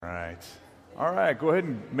All right, go ahead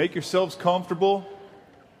and make yourselves comfortable.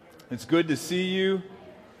 It's good to see you.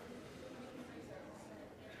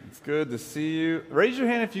 It's good to see you. Raise your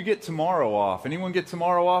hand if you get tomorrow off. Anyone get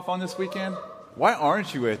tomorrow off on this weekend? Why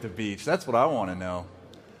aren't you at the beach? That's what I want to know.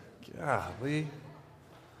 Golly.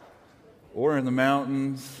 Or in the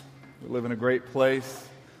mountains. We live in a great place.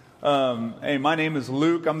 Hey, my name is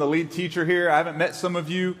Luke. I'm the lead teacher here. I haven't met some of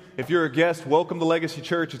you. If you're a guest, welcome to Legacy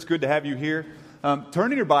Church. It's good to have you here.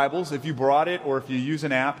 Turn in your Bibles, if you brought it or if you use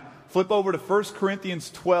an app, flip over to 1 Corinthians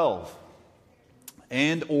 12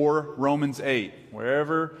 and or Romans 8,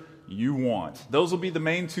 wherever you want. Those will be the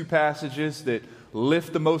main two passages that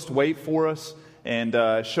lift the most weight for us and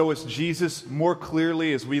show us Jesus more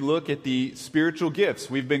clearly as we look at the spiritual gifts.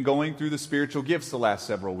 We've been going through the spiritual gifts the last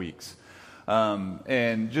several weeks.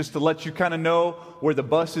 And just to let you kind of know where the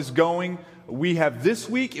bus is going, we have this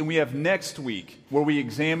week and we have next week where we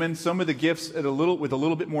examine some of the gifts with a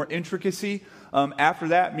little bit more intricacy. After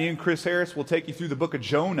that, me and Chris Harris will take you through the book of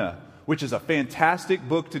Jonah, which is a fantastic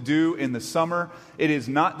book to do in the summer. It is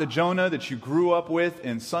not the Jonah that you grew up with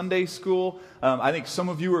in Sunday school. I think some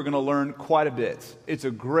of you are going to learn quite a bit. It's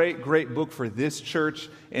a great, great book for this church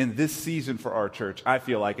and this season for our church, I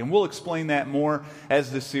feel like. And we'll explain that more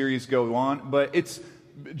as the series goes on. But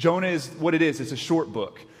Jonah is what it is. It's a short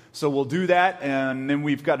book. So we'll do that, and then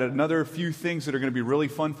we've got another few things that are going to be really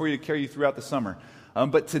fun for you to carry you throughout the summer.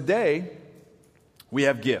 But today, we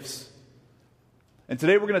have gifts. And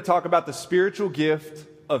today we're going to talk about the spiritual gift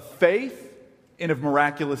of faith and of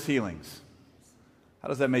miraculous healings. How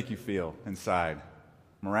does that make you feel inside?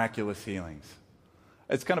 Miraculous healings.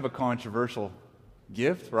 It's kind of a controversial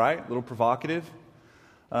gift, right? A little provocative.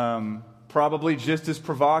 Probably just as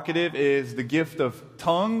provocative is the gift of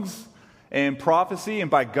tongues and prophecy, and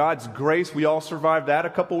by God's grace, we all survived that a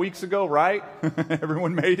couple weeks ago, right?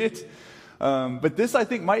 Everyone made it. But this, I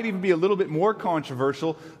think, might even be a little bit more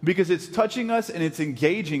controversial because it's touching us and it's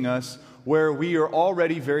engaging us where we are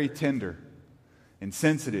already very tender and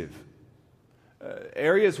sensitive.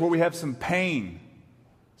 Areas where we have some pain,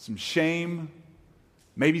 some shame,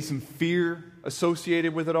 maybe some fear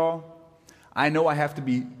associated with it all. I know I have to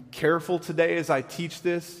be careful today as I teach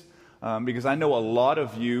this. Because I know a lot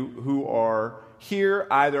of you who are here,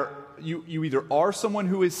 you either are someone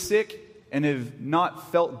who is sick and have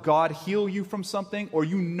not felt God heal you from something, or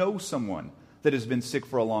you know someone that has been sick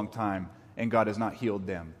for a long time and God has not healed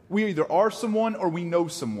them. We either are someone or we know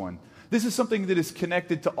someone. This is something that is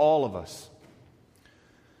connected to all of us.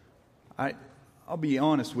 I'll be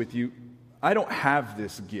honest with you, I don't have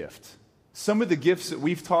this gift. Some of the gifts that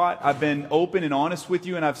we've taught, I've been open and honest with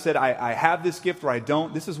you, and I've said I have this gift or I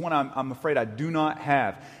don't. This is one I'm afraid I do not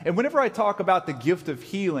have. And whenever I talk about the gift of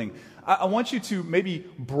healing, I want you to maybe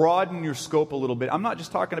broaden your scope a little bit. I'm not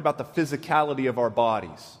just talking about the physicality of our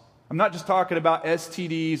bodies. I'm not just talking about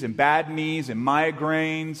STDs and bad knees and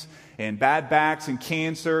migraines and bad backs and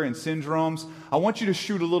cancer and syndromes. I want you to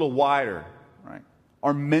shoot a little wider, right?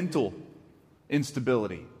 Our mental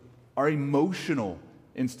instability, our emotional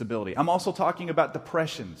instability. I'm also talking about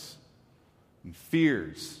depressions and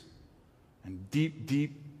fears and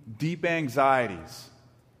deep anxieties.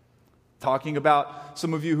 Talking about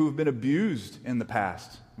some of you who have been abused in the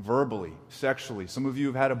past, verbally, sexually. Some of you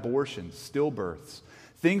have had abortions, stillbirths.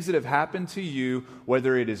 Things that have happened to you,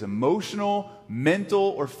 whether it is emotional, mental,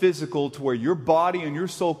 or physical, to where your body and your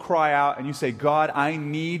soul cry out and you say, God, I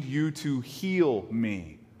need you to heal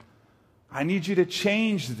me. I need you to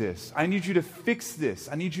change this. I need you to fix this.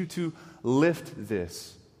 I need you to lift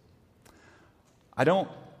this. I don't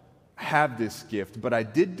have this gift, but I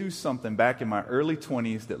did do something back in my early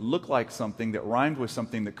 20s that looked like something that rhymed with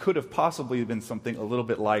something that could have possibly been something a little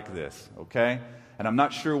bit like this, okay? And I'm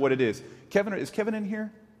not sure what it is. Is Kevin in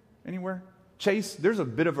here anywhere? Chase, there's a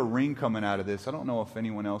bit of a ring coming out of this. I don't know if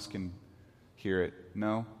anyone else can hear it.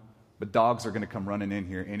 No? But dogs are going to come running in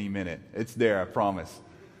here any minute. It's there, I promise.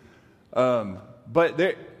 When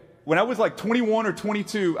I was like 21 or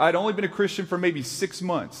 22, I'd only been a Christian for maybe 6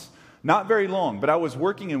 months. Not very long, but I was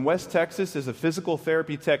working in West Texas as a physical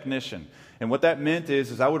therapy technician. And what that meant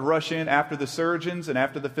is I would rush in after the surgeons and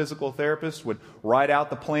after the physical therapists would write out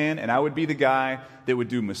the plan, and I would be the guy that would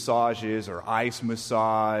do massages or ice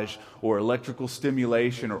massage or electrical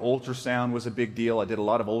stimulation, or ultrasound was a big deal. I did a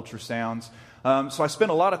lot of ultrasounds. So I spent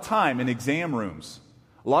a lot of time in exam rooms,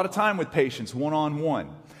 a lot of time with patients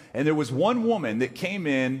one-on-one. And there was one woman that came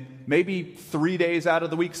in maybe 3 days out of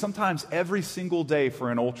the week, sometimes every single day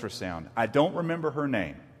for an ultrasound. I don't remember her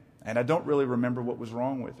name, and I don't really remember what was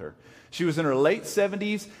wrong with her. She was in her late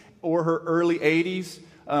 70s or her early 80s,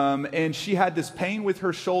 and she had this pain with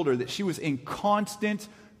her shoulder that she was in constant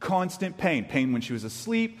Constant pain. Pain when she was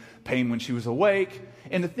asleep, pain when she was awake.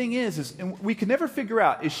 And the thing is and we could never figure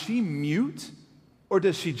out, is she mute or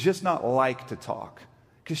does she just not like to talk?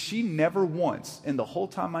 Because she never once, in the whole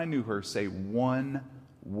time I knew her, say one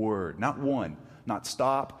word. Not one. Not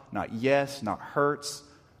stop, not yes, not hurts,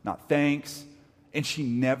 not thanks. And she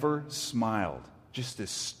never smiled. Just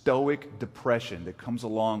this stoic depression that comes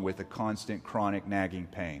along with a constant, chronic, nagging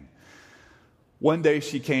pain. One day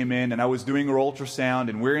she came in and I was doing her ultrasound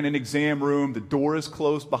and we're in an exam room. The door is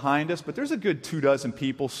closed behind us, but there's a good 24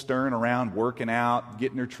 people stirring around, working out,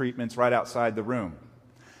 getting their treatments right outside the room.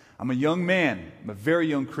 I'm a young man. I'm a very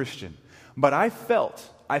young Christian. But I felt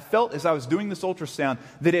as I was doing this ultrasound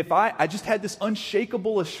that if I just had this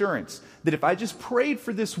unshakable assurance that if I just prayed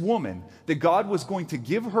for this woman, that God was going to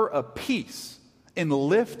give her a peace and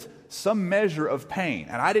lift some measure of pain.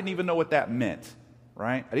 And I didn't even know what that meant.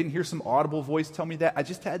 Right? I didn't hear some audible voice tell me that. I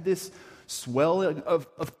just had this swell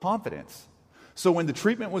of confidence. So when the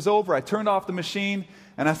treatment was over, I turned off the machine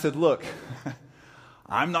and I said, look,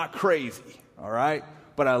 I'm not crazy, all right?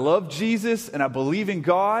 But I love Jesus and I believe in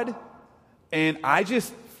God. And I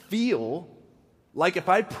just feel like if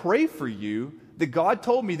I pray for you, that God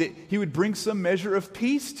told me that He would bring some measure of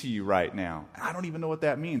peace to you right now. I don't even know what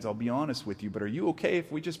that means, I'll be honest with you. But are you okay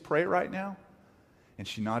if we just pray right now? And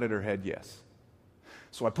she nodded her head yes.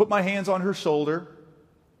 So I put my hands on her shoulder,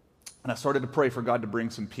 and I started to pray for God to bring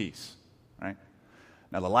some peace, right?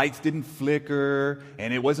 Now, the lights didn't flicker,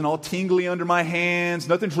 and it wasn't all tingly under my hands,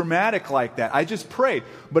 nothing dramatic like that. I just prayed,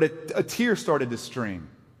 but a tear started to stream.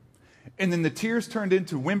 And then the tears turned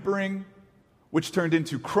into whimpering, which turned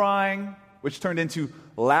into crying, which turned into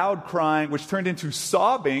loud crying, which turned into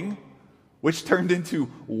sobbing, which turned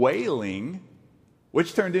into wailing,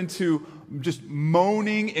 which turned into just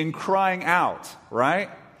moaning and crying out, right?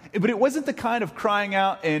 But it wasn't the kind of crying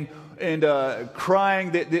out and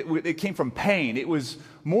crying that came from pain. It was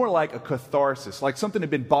more like a catharsis, like something had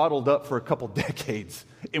been bottled up for a couple decades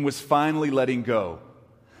and was finally letting go.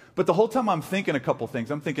 But the whole time I'm thinking a couple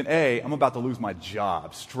things. I'm thinking, A, I'm about to lose my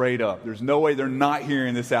job, straight up. There's no way they're not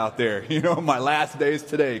hearing this out there. You know, my last day is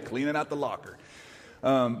today, cleaning out the locker.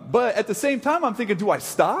 But at the same time, I'm thinking, do I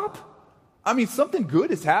stop? I mean, something good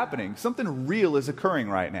is happening. Something real is occurring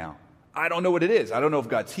right now. I don't know what it is. I don't know if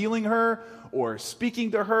God's healing her or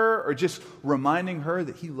speaking to her or just reminding her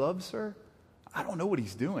that He loves her. I don't know what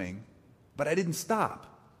He's doing, but I didn't stop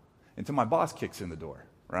until my boss kicks in the door,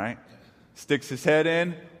 right? Sticks his head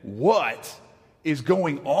in. What is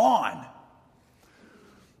going on?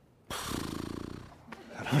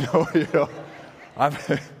 I don't know.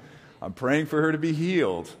 I'm praying for her to be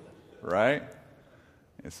healed, right?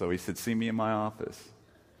 And so he said, see me in my office.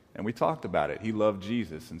 And we talked about it. He loved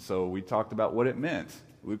Jesus. And so we talked about what it meant.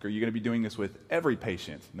 Luke, are you going to be doing this with every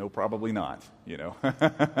patient? No, probably not, you know.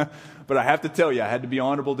 But I have to tell you, I had to be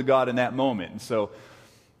honorable to God in that moment. And so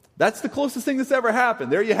that's the closest thing that's ever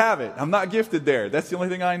happened. There you have it. I'm not gifted there. That's the only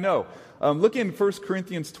thing I know. Look in 1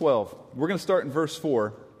 Corinthians 12. We're going to start in verse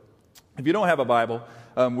 4. If you don't have a Bible,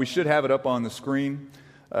 we should have it up on the screen.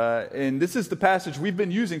 And this is the passage we've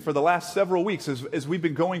been using for the last several weeks as we've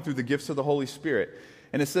been going through the gifts of the Holy Spirit.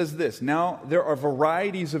 And it says this, now there are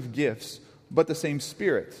varieties of gifts, but the same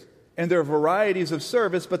Spirit. And there are varieties of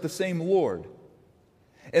service, but the same Lord.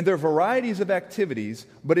 And there are varieties of activities,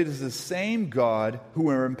 but it is the same God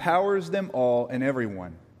who empowers them all and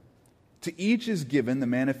everyone. To each is given the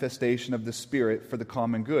manifestation of the Spirit for the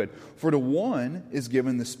common good. For to one is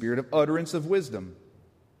given the spirit of utterance of wisdom,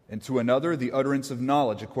 and to another the utterance of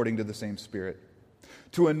knowledge according to the same Spirit.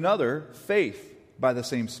 To another faith by the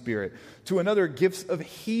same Spirit. To another gifts of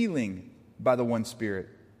healing by the one Spirit.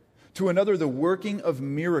 To another the working of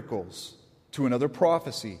miracles. To another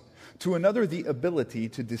prophecy. To another the ability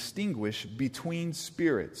to distinguish between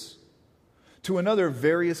spirits. To another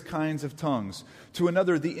various kinds of tongues. To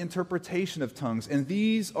another the interpretation of tongues. And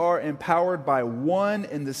these are empowered by one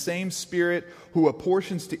and the same Spirit, who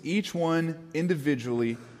apportions to each one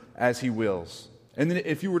individually as He wills. And then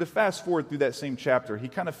if you were to fast forward through that same chapter, he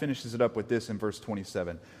kind of finishes it up with this in verse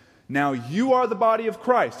 27. Now you are the body of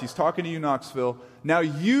Christ. He's talking to you, Knoxville. Now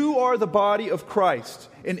you are the body of Christ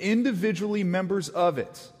and individually members of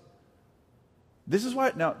it. This is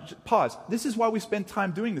why, now pause. This is why we spend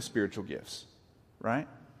time doing the spiritual gifts, right?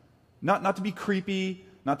 Not to be creepy,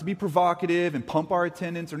 not to be provocative and pump our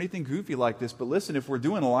attendance or anything goofy like this. But listen, if we're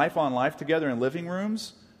doing life on life together in living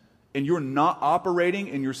rooms and you're not operating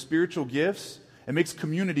in your spiritual gifts, it makes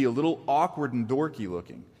community a little awkward and dorky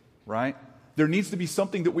looking, right? There needs to be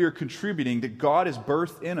something that we are contributing that God has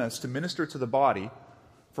birthed in us to minister to the body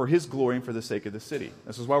for His glory and for the sake of the city.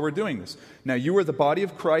 This is why we're doing this. Now you are the body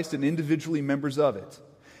of Christ and individually members of it.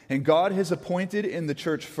 And God has appointed in the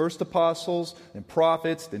church first apostles, then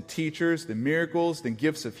prophets, then teachers, then miracles, then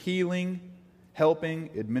gifts of healing, helping,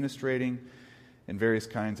 administrating, and various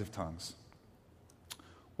kinds of tongues.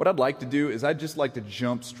 What I'd like to do is I'd just like to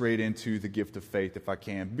jump straight into the gift of faith if I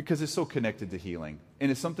can, because it's so connected to healing. And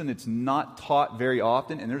it's something that's not taught very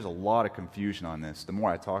often, and there's a lot of confusion on this the more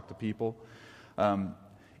I talk to people.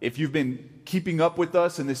 If you've been keeping up with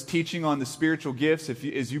us in this teaching on the spiritual gifts,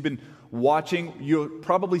 as you've been watching, you're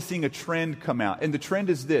probably seeing a trend come out. And the trend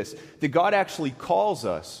is this, that God actually calls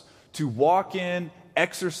us to walk in,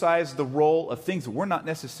 exercise the role of things that we're not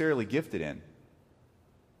necessarily gifted in,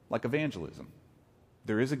 like evangelism.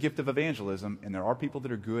 There is a gift of evangelism, and there are people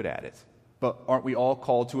that are good at it. But aren't we all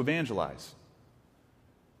called to evangelize?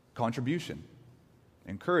 Contribution,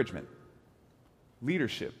 encouragement,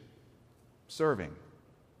 leadership, serving,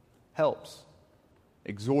 helps,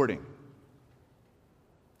 exhorting.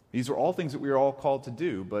 These are all things that we are all called to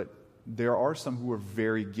do, but there are some who are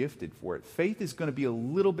very gifted for it. Faith is going to be a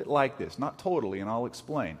little bit like this, not totally, and I'll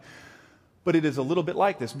explain. But it is a little bit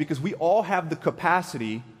like this because we all have the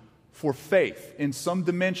capacity for faith in some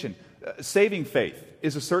dimension. Saving faith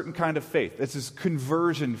is a certain kind of faith. This is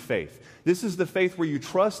conversion faith. This is the faith where you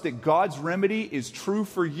trust that God's remedy is true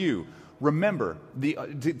for you. Remember,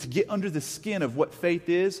 to get under the skin of what faith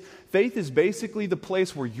is basically the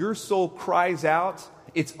place where your soul cries out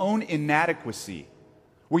its own inadequacy,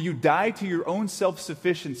 where you die to your own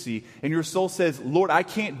self-sufficiency and your soul says, Lord, I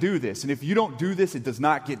can't do this, and if you don't do this, it does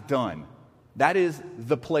not get done. That is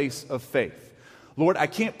the place of faith. Lord, I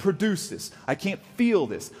can't produce this. I can't feel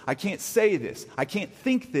this. I can't say this. I can't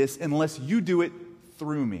think this unless you do it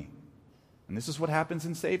through me. And this is what happens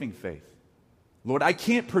in saving faith. Lord, I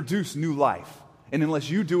can't produce new life. And unless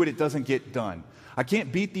you do it, it doesn't get done. I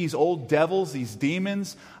can't beat these old devils, these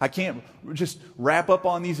demons. I can't just wrap up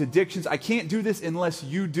on these addictions. I can't do this unless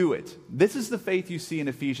you do it. This is the faith you see in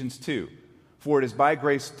Ephesians 2. For it is by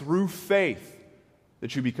grace through faith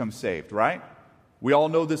that you become saved, right? We all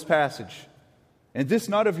know this passage. And this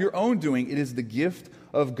not of your own doing, it is the gift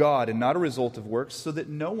of God and not a result of works, so that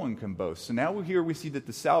no one can boast. So now here we see that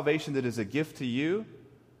the salvation that is a gift to you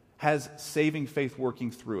has saving faith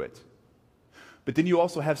working through it. But then you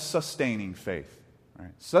also have sustaining faith.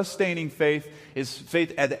 Right? Sustaining faith is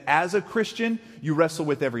faith as a Christian you wrestle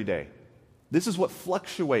with every day. This is what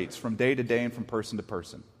fluctuates from day to day and from person to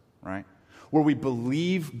person, right? Where we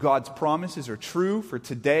believe God's promises are true for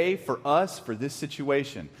today, for us, for this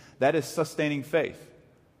situation. That is sustaining faith.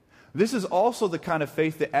 This is also the kind of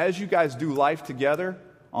faith that as you guys do life together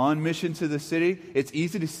on mission to the city, it's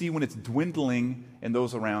easy to see when it's dwindling in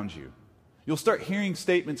those around you. You'll start hearing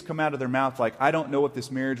statements come out of their mouth like, I don't know if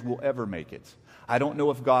this marriage will ever make it. I don't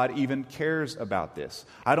know if God even cares about this.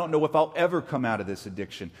 I don't know if I'll ever come out of this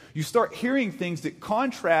addiction. You start hearing things that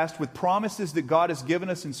contrast with promises that God has given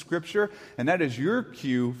us in Scripture, and that is your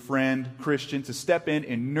cue, friend, Christian, to step in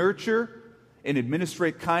and nurture and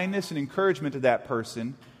administrate kindness and encouragement to that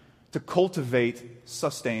person to cultivate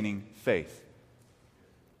sustaining faith.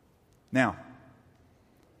 Now,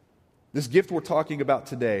 this gift we're talking about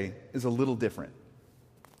today is a little different.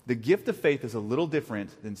 The gift of faith is a little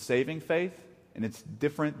different than saving faith, and it's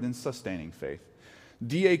different than sustaining faith.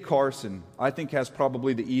 D.A. Carson, I think, has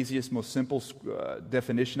probably the easiest, most simple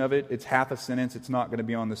definition of it. It's half a sentence. It's not going to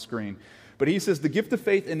be on the screen. But he says, the gift of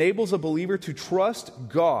faith enables a believer to trust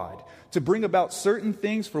God to bring about certain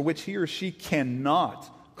things for which he or she cannot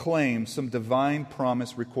claim some divine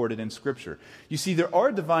promise recorded in Scripture. You see, there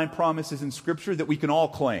are divine promises in Scripture that we can all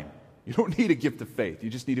claim. You don't need a gift of faith. You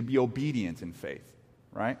just need to be obedient in faith,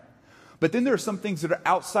 right? But then there are some things that are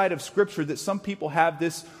outside of Scripture that some people have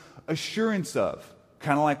this assurance of,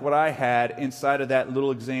 kind of like what I had inside of that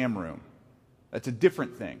little exam room. That's a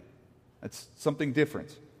different thing. That's something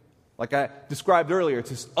different. Like I described earlier, it's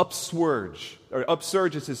this upsurge.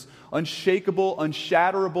 It's this unshakable,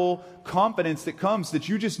 unshatterable confidence that comes that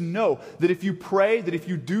you just know that if you pray, that if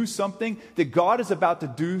you do something, that God is about to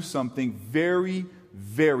do something very,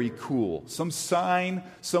 very cool. Some sign,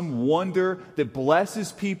 some wonder that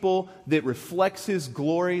blesses people, that reflects His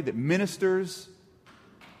glory, that ministers.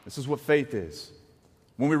 This is what faith is.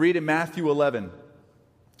 When we read in Matthew 11,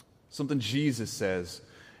 something Jesus says,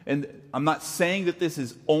 and I'm not saying that this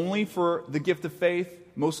is only for the gift of faith.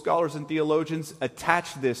 Most scholars and theologians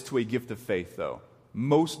attach this to a gift of faith, though.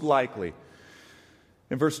 Most likely.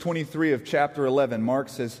 In verse 23 of chapter 11,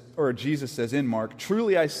 Jesus says in Mark,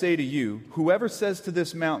 "Truly I say to you, whoever says to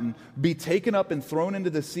this mountain, 'Be taken up and thrown into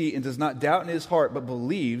the sea,' and does not doubt in his heart, but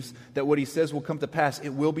believes that what he says will come to pass, it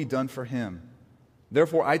will be done for him.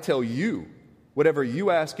 Therefore I tell you, Whatever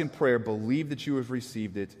you ask in prayer, believe that you have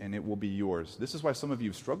received it, and it will be yours. This is why some of you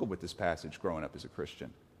have struggled with this passage growing up as a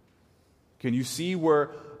Christian. Can you see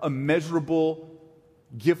where a measurable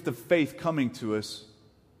gift of faith coming to us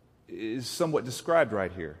is somewhat described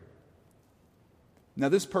right here? Now,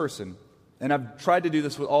 this person, and I've tried to do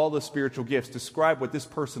this with all the spiritual gifts, describe what this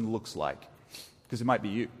person looks like, because it might be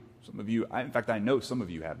you. Some of you, in fact, I know some of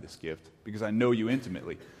you have this gift because I know you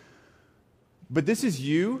intimately. But this is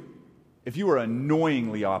you if you are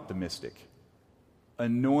annoyingly optimistic.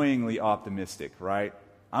 Annoyingly optimistic, right?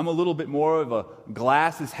 I'm a little bit more of a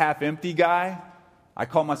glass is half empty guy. I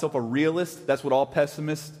call myself a realist. That's what all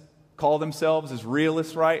pessimists call themselves, is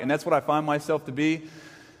realists, right? And that's what I find myself to be.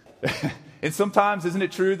 And sometimes, isn't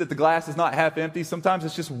it true that the glass is not half empty? Sometimes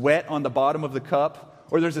it's just wet on the bottom of the cup,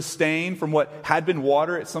 or there's a stain from what had been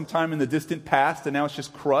water at some time in the distant past, and now it's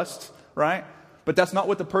just crust, right? But that's not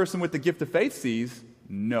what the person with the gift of faith sees.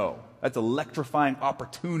 No. That's electrifying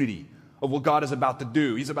opportunity of what God is about to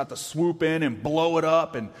do. He's about to swoop in and blow it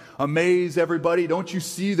up and amaze everybody. Don't you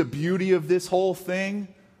see the beauty of this whole thing?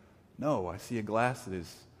 No, I see a glass that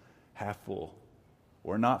is half full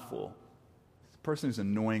or not full. This person is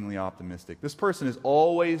annoyingly optimistic. This person is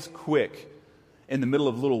always quick in the middle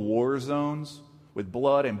of little war zones with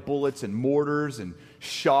blood and bullets and mortars and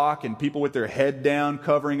shock and people with their head down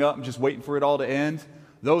covering up and just waiting for it all to end.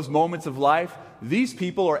 Those moments of life, these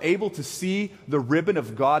people are able to see the ribbon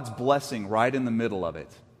of God's blessing right in the middle of it,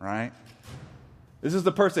 right? This is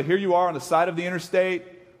the person, here you are on the side of the interstate,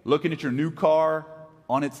 looking at your new car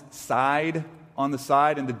on its side, on the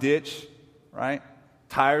side in the ditch, right?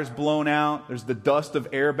 Tires blown out, there's the dust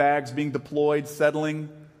of airbags being deployed, settling,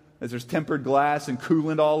 as there's tempered glass and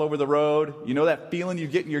coolant all over the road. You know that feeling you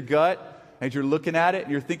get in your gut as you're looking at it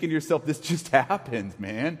and you're thinking to yourself, this just happened,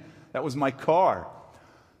 man. That was my car.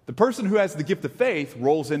 The person who has the gift of faith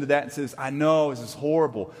rolls into that and says, I know this is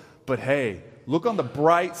horrible, but hey, look on the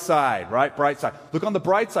bright side, right? Bright side. Look on the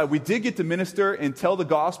bright side. We did get to minister and tell the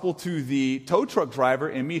gospel to the tow truck driver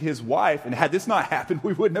and meet his wife, and had this not happened,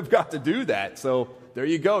 we wouldn't have got to do that. So there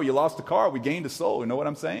you go. You lost a car, we gained a soul. You know what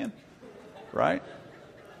I'm saying? Right?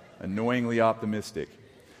 Annoyingly optimistic.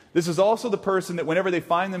 This is also the person that whenever they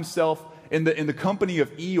find themselves in the company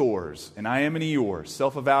of Eeyores, and I am an Eeyore,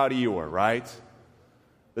 self-avowed Eeyore, right?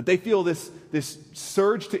 That they feel this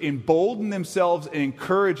surge to embolden themselves and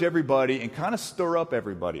encourage everybody and kind of stir up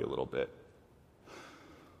everybody a little bit.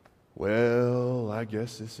 Well, I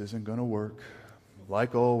guess this isn't going to work.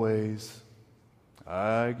 Like always,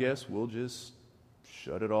 I guess we'll just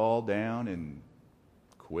shut it all down and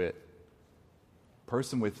quit.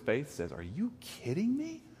 Person with faith says, are you kidding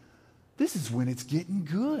me? This is when it's getting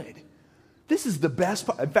good. This is the best.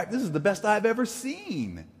 In fact, this is the best I've ever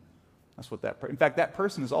seen. That's what in fact, that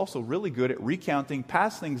person is also really good at recounting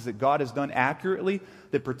past things that God has done accurately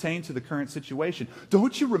that pertain to the current situation.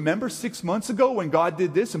 Don't you remember 6 months ago when God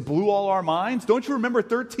did this and blew all our minds? Don't you remember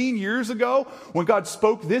 13 years ago when God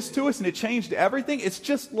spoke this to us and it changed everything? It's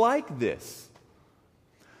just like this.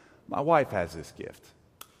 My wife has this gift.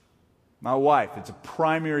 My wife, it's a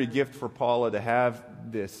primary gift for Paula to have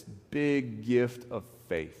this big gift of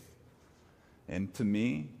faith. And to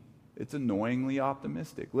me, it's annoyingly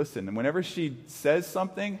optimistic. Listen, and whenever she says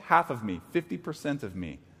something, half of me, 50% of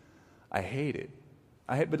me, I hate it.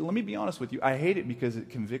 But let me be honest with you, I hate it because it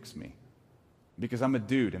convicts me. Because I'm a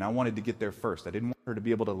dude and I wanted to get there first. I didn't want her to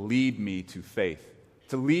be able to lead me to faith,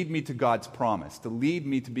 to lead me to God's promise, to lead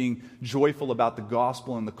me to being joyful about the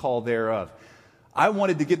gospel and the call thereof. I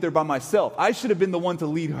wanted to get there by myself. I should have been the one to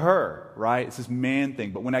lead her, right? It's this man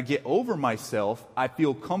thing. But when I get over myself, I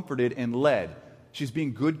feel comforted and led. She's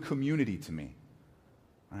being good community to me,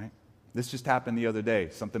 right? This just happened the other day.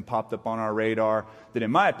 Something popped up on our radar that,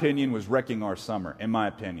 in my opinion, was wrecking our summer, in my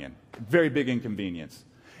opinion. Very big inconvenience.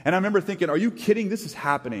 And I remember thinking, are you kidding? This is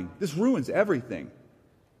happening. This ruins everything.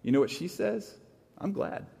 You know what she says? I'm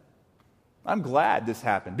glad. I'm glad this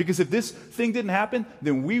happened. Because if this thing didn't happen,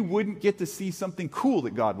 then we wouldn't get to see something cool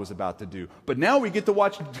that God was about to do. But now we get to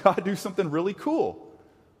watch God do something really cool.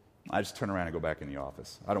 I just turn around and go back in the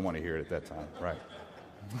office. I don't want to hear it at that time, right?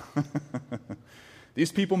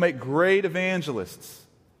 These people make great evangelists.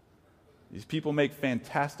 These people make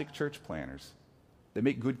fantastic church planners. They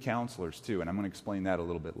make good counselors too, and I'm going to explain that a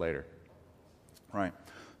little bit later. Right.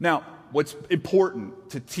 Now, what's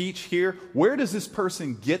important to teach here, where does this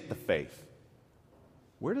person get the faith?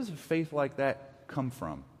 Where does a faith like that come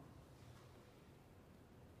from?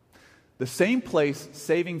 The same place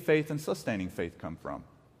saving faith and sustaining faith come from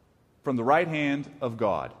the right hand of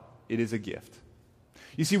God. It is a gift.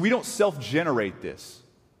 You see, we don't self-generate this.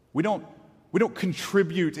 We don't We don't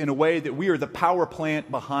contribute in a way that we are the power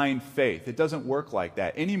plant behind faith. It doesn't work like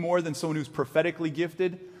that. Any more than someone who's prophetically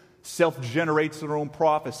gifted self-generates their own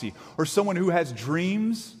prophecy. Or someone who has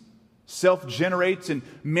dreams self-generates and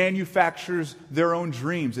manufactures their own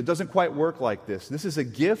dreams. It doesn't quite work like this. This is a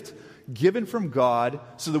gift given from God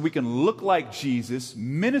so that we can look like Jesus,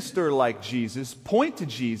 minister like Jesus, point to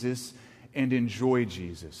Jesus, and enjoy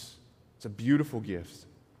Jesus. It's a beautiful gift.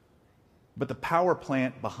 But the power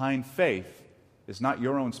plant behind faith is not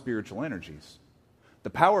your own spiritual energies. The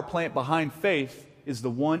power plant behind faith is the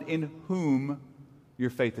one in whom your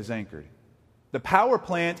faith is anchored. The power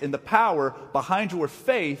plant and the power behind your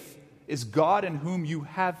faith is God in whom you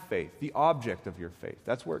have faith, the object of your faith.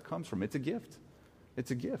 That's where it comes from. It's a gift.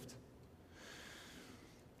 It's a gift.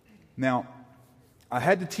 Now, I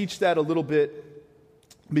had to teach that a little bit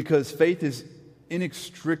because faith is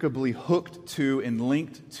inextricably hooked to and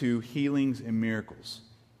linked to healings and miracles.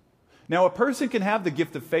 Now, a person can have the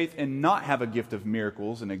gift of faith and not have a gift of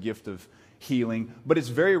miracles and a gift of healing, but it's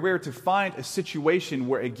very rare to find a situation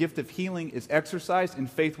where a gift of healing is exercised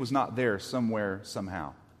and faith was not there somewhere,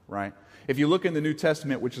 somehow, right? If you look in the New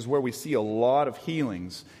Testament, which is where we see a lot of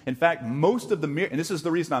healings, in fact, most of the and this is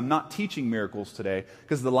the reason I'm not teaching miracles today,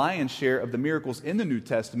 because the lion's share of the miracles in the New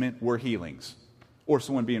Testament were healings, or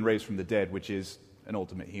someone being raised from the dead, which is an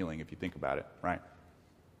ultimate healing if you think about it, right?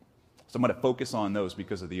 So I'm going to focus on those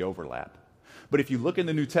because of the overlap. But if you look in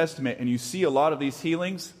the New Testament and you see a lot of these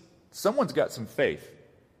healings, someone's got some faith.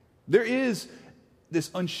 There is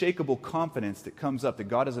this unshakable confidence that comes up that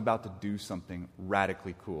God is about to do something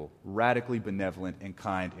radically cool, radically benevolent and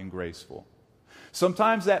kind and graceful.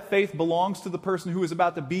 Sometimes that faith belongs to the person who is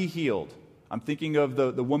about to be healed. I'm thinking of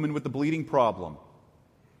the woman with the bleeding problem,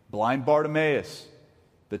 blind Bartimaeus,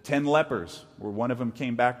 the 10 lepers, where one of them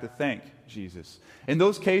came back to thank Jesus. In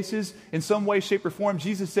those cases, in some way, shape, or form,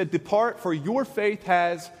 Jesus said, "Depart, for your faith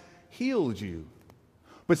has healed you."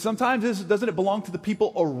 But sometimes doesn't it belong to the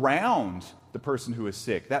people around the person who is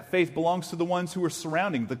sick? That faith belongs to the ones who are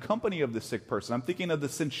surrounding the company of the sick person. I'm thinking of the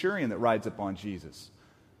centurion that rides up on Jesus.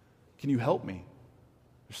 "Can you help me?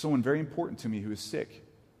 There's someone very important to me who is sick.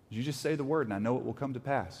 You just say the word and I know it will come to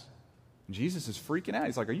pass." And Jesus is freaking out.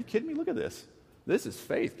 He's like, "Are you kidding me? Look at this. This is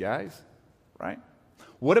faith, guys." Right?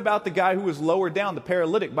 What about the guy who was lowered down, the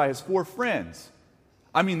paralytic, by his 4 friends?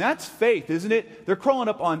 I mean, that's faith, isn't it? They're crawling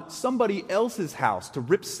up on somebody else's house to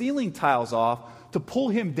rip ceiling tiles off, to pull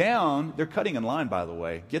him down. They're cutting in line, by the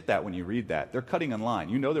way. Get that when you read that. They're cutting in line.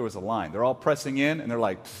 You know there was a line. They're all pressing in, and they're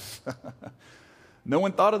like, no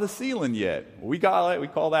one thought of the ceiling yet. We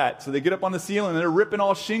call that. So they get up on the ceiling, and they're ripping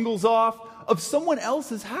all shingles off of someone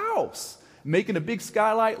else's house, making a big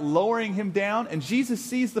skylight, lowering him down, and Jesus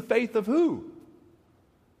sees the faith of who?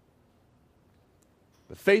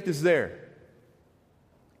 The faith is there.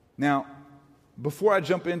 Now, before I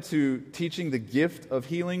jump into teaching the gift of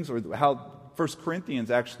healings, or how 1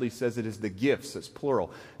 Corinthians actually says it is the gifts, it's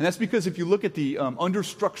plural. And that's because if you look at the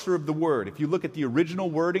understructure of the word, if you look at the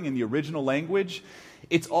original wording in the original language,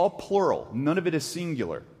 it's all plural. None of it is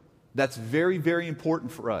singular. That's very, very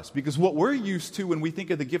important for us, because what we're used to when we think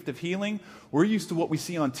of the gift of healing, we're used to what we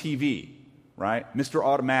see on TV, right? Mr.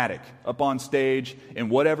 Automatic up on stage in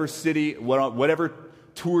whatever city, whatever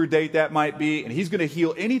tour date that might be, and he's going to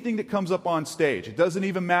heal anything that comes up on stage. It doesn't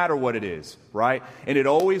even matter what it is, right? And it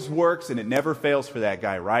always works, and it never fails for that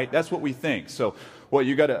guy, right? That's what we think. So,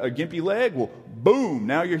 you got a gimpy leg? Well, boom,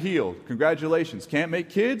 now you're healed. Congratulations. Can't make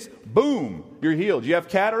kids? Boom, you're healed. You have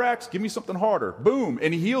cataracts? Give me something harder. Boom,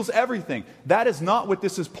 and he heals everything. That is not what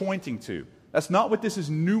this is pointing to. That's not what this is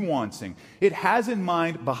nuancing. It has in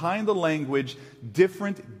mind, behind the language,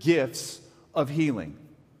 different gifts of healing.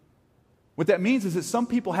 What that means is that some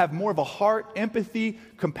people have more of a heart, empathy,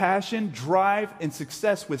 compassion, drive, and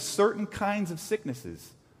success with certain kinds of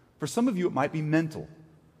sicknesses. For some of you, it might be mental.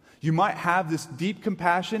 You might have this deep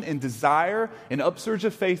compassion and desire and upsurge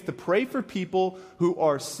of faith to pray for people who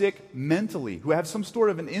are sick mentally, who have some sort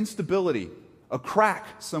of an instability, a crack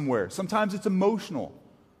somewhere. Sometimes it's emotional,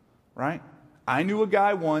 right? I knew a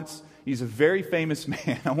guy once. He's a very famous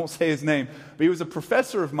man. I won't say his name, but he was a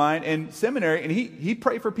professor of mine in seminary, and he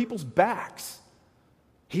prayed for people's backs.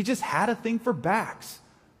 He just had a thing for backs.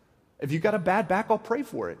 If you got a bad back, I'll pray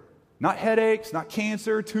for it. Not headaches, not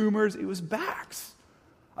cancer, tumors. It was backs.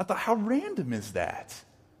 I thought, how random is that?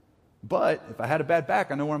 But if I had a bad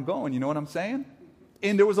back, I know where I'm going. You know what I'm saying?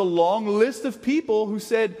 And there was a long list of people who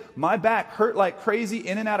said, my back hurt like crazy,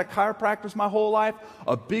 in and out of chiropractors my whole life,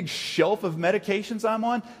 a big shelf of medications I'm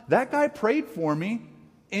on. That guy prayed for me,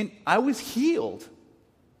 and I was healed.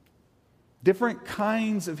 Different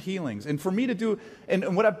kinds of healings. And for me to do,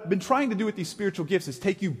 and what I've been trying to do with these spiritual gifts is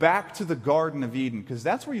take you back to the Garden of Eden, because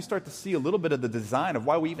that's where you start to see a little bit of the design of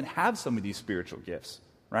why we even have some of these spiritual gifts,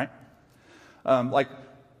 right?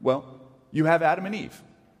 You have Adam and Eve,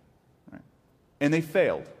 right? And they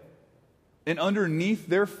failed. And underneath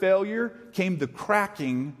their failure came the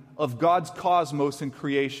cracking of God's cosmos and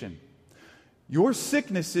creation. Your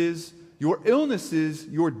sicknesses, your illnesses,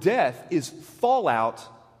 your death is fallout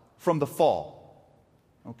from the fall.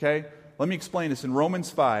 Okay? Let me explain this in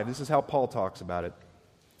Romans 5. This is how Paul talks about it.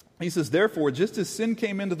 He says, "Therefore, just as sin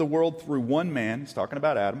came into the world through one man," he's talking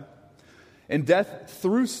about Adam, "and death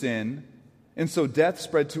through sin, and so death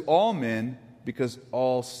spread to all men because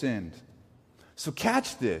all sinned." So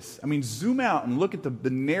catch this. I mean, zoom out and look at the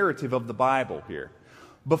narrative of the Bible here.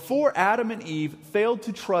 Before Adam and Eve failed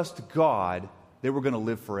to trust God, they were going to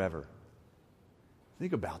live forever.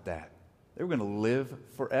 Think about that. They were going to live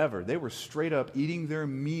forever. They were straight up eating their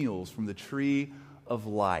meals from the tree of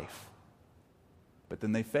life. But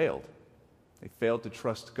then they failed. They failed to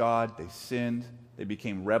trust God. They sinned. They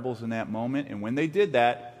became rebels in that moment. And when they did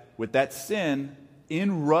that, with that sin,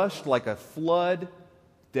 in rushed like a flood,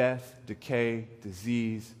 death, decay,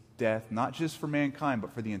 disease, death, not just for mankind,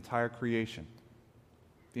 but for the entire creation.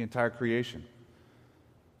 The entire creation.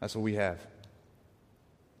 That's what we have.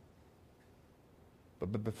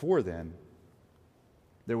 But before then,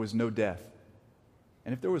 there was no death.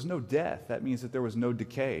 And if there was no death, that means that there was no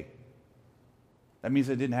decay. That means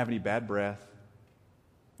they didn't have any bad breath.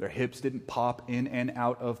 Their hips didn't pop in and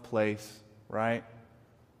out of place, right?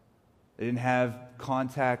 They didn't have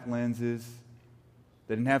contact lenses.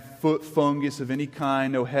 They didn't have foot fungus of any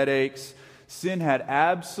kind, no headaches. Sin had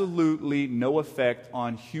absolutely no effect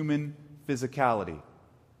on human physicality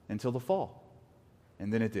until the fall.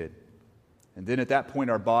 And then it did. And then at that point,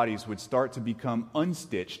 our bodies would start to become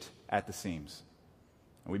unstitched at the seams.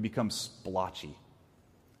 And we'd become splotchy.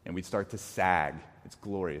 And we'd start to sag. It's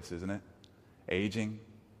glorious, isn't it? Aging.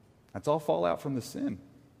 That's all fallout from the sin.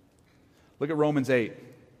 Look at Romans 8.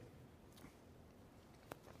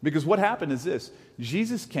 Because what happened is this.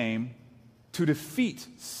 Jesus came to defeat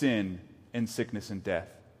sin and sickness and death.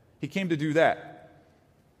 He came to do that.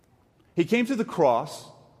 He came to the cross,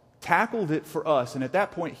 tackled it for us, and at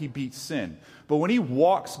that point he beats sin. But when he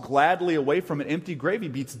walks gladly away from an empty grave, he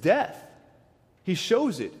beats death. He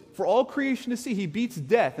shows it for all creation to see. He beats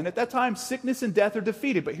death. And at that time, sickness and death are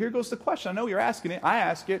defeated. But here goes the question. I know you're asking it. I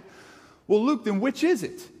ask it. Well, Luke, then which is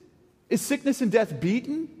it? Is sickness and death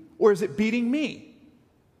beaten, or is it beating me?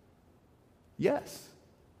 Yes.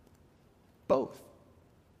 Both.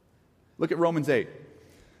 Look at Romans 8,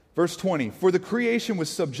 verse 20. "For the creation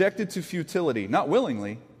was subjected to futility, not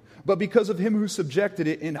willingly, but because of him who subjected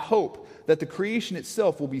it, in hope that the creation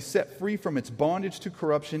itself will be set free from its bondage to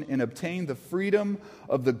corruption and obtain the freedom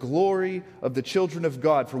of the glory of the children of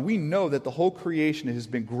God. For we know that the whole creation has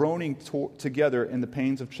been groaning together in the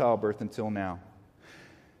pains of childbirth until now.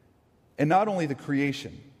 And not only the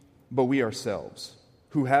creation, but we ourselves,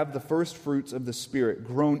 who have the first fruits of the Spirit,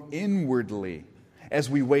 groan inwardly as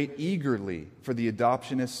we wait eagerly for the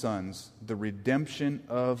adoption as sons, the redemption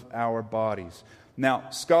of our bodies." Now,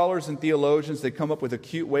 scholars and theologians, they come up with a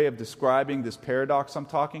cute way of describing this paradox I'm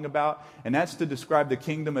talking about, and that's to describe the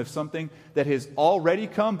kingdom as something that has already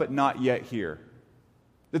come but not yet here.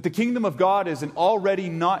 That the kingdom of God is an already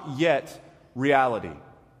not yet reality.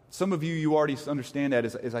 Some of you already understand that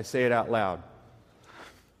as I say it out loud.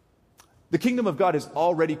 The kingdom of God has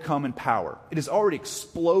already come in power. It has already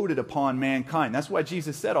exploded upon mankind. That's why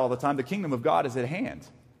Jesus said all the time, the kingdom of God is at hand.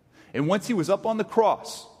 And once he was up on the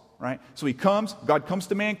cross, right? So he comes, God comes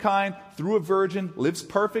to mankind through a virgin, lives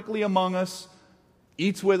perfectly among us,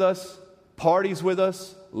 eats with us, parties with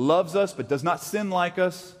us, loves us, but does not sin like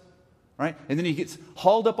us, right? And then he gets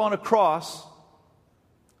hauled up on a cross,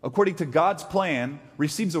 according to God's plan,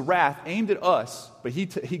 receives a wrath aimed at us, but he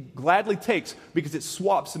gladly takes because it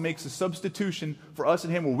swaps and makes a substitution for us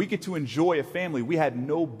and him where we get to enjoy a family we had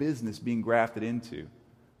no business being grafted into,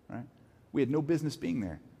 right? We had no business being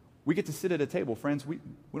there. We get to sit at a table, friends, we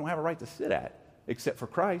don't have a right to sit at, except for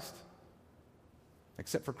Christ.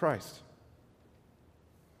 Except for Christ.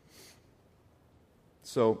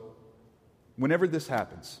 So, whenever this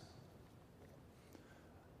happens,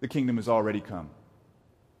 the kingdom has already come.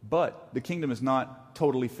 But the kingdom is not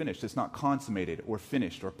totally finished. It's not consummated or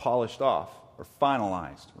finished or polished off or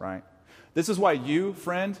finalized, right? This is why you,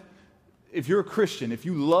 friend, if you're a Christian, if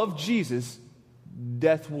you love Jesus,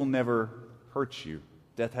 death will never hurt you.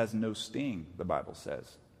 Death has no sting, the Bible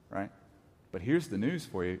says, right? But here's the news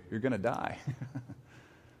for you. You're going to die.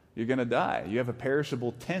 You're going to die. You have a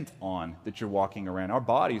perishable tent on that you're walking around. Our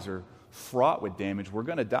bodies are fraught with damage. We're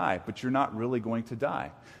going to die, but you're not really going to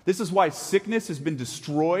die. This is why sickness has been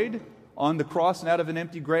destroyed on the cross and out of an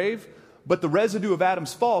empty grave, but the residue of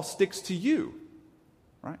Adam's fall sticks to you.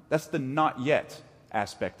 Right? That's the not yet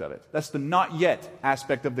aspect of it. That's the not yet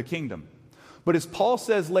aspect of the kingdom. But as Paul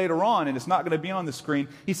says later on, and it's not going to be on the screen,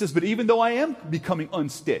 he says, but even though I am becoming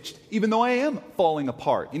unstitched, even though I am falling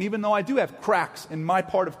apart, and even though I do have cracks in my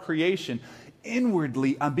part of creation,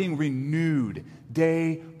 inwardly I'm being renewed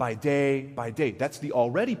day by day by day. That's the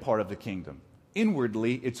already part of the kingdom.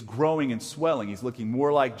 Inwardly, it's growing and swelling. He's looking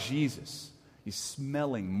more like Jesus. He's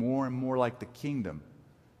smelling more and more like the kingdom,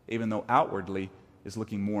 even though outwardly is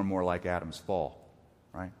looking more and more like Adam's fall.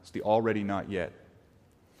 Right? It's the already not yet.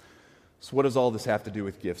 So what does all this have to do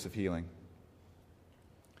with gifts of healing?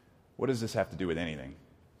 What does this have to do with anything?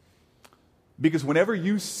 Because whenever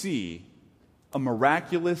you see a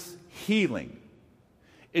miraculous healing,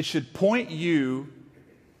 it should point you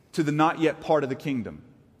to the not yet part of the kingdom.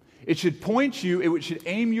 It should point you, it should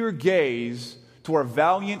aim your gaze to our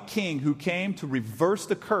valiant King who came to reverse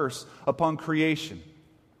the curse upon creation.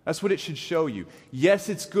 That's what it should show you. Yes,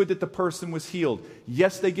 it's good that the person was healed.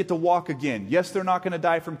 Yes, they get to walk again. Yes, they're not going to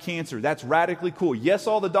die from cancer. That's radically cool. Yes,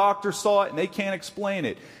 all the doctors saw it and they can't explain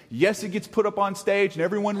it. Yes, it gets put up on stage and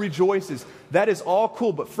everyone rejoices. That is all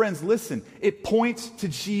cool. But friends, listen, it points to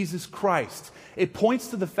Jesus Christ. It points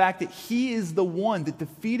to the fact that He is the one that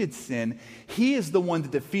defeated sin. He is the one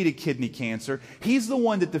that defeated kidney cancer. He's the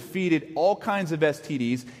one that defeated all kinds of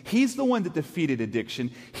STDs. He's the one that defeated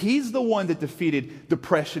addiction. He's the one that defeated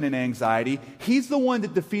depression and anxiety. He's the one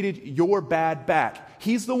that defeated your bad back.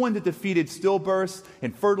 He's the one that defeated stillbirths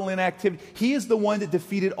and fertile inactivity. He is the one that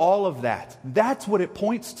defeated all of that. That's what it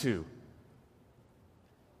points to.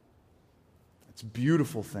 It's a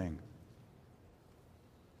beautiful thing.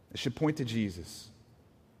 It should point to Jesus.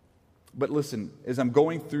 But listen, as I'm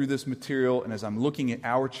going through this material and as I'm looking at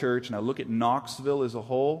our church and I look at Knoxville as a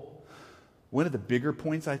whole, one of the bigger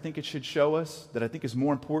points I think it should show us, that I think is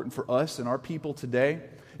more important for us and our people today,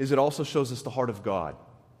 is it also shows us the heart of God.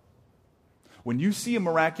 When you see a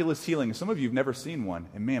miraculous healing, and some of you have never seen one,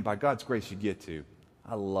 and man, by God's grace you get to.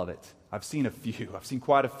 I love it. I've seen a few. I've seen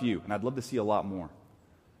quite a few, and I'd love to see a lot more.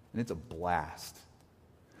 And it's a blast.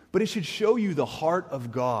 But it should show you the heart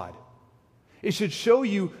of God. It should show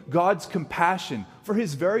you God's compassion for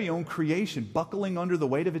His very own creation, buckling under the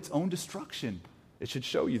weight of its own destruction. It should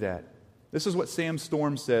show you that. This is what Sam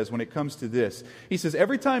Storm says when it comes to this. He says,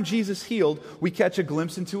 every time Jesus healed, we catch a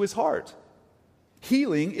glimpse into His heart.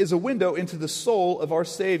 Healing is a window into the soul of our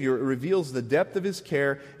Savior. It reveals the depth of His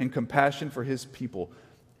care and compassion for His people.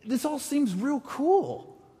 This all seems real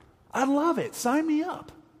cool. I love it. Sign me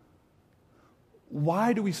up.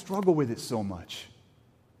 Why do we struggle with it so much?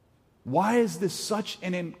 Why is this such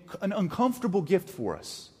an uncomfortable gift for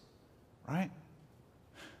us? Right?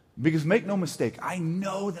 Because make no mistake, I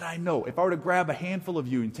know if I were to grab a handful of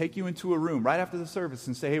you and take you into a room right after the service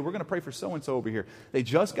and say, hey, we're going to pray for so-and-so over here. They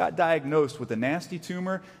just got diagnosed with a nasty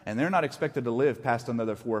tumor and they're not expected to live past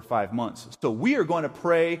another 4 or 5 months. So we are going to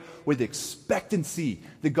pray with expectancy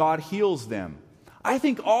that God heals them. I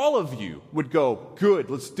think all of you would go,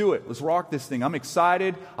 good, let's do it. Let's rock this thing. I'm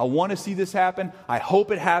excited. I want to see this happen. I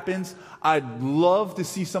hope it happens. I'd love to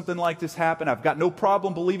see something like this happen. I've got no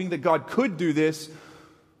problem believing that God could do this.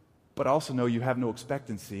 But I also know you have no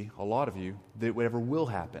expectancy, a lot of you, that whatever will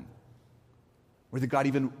happen. Or that God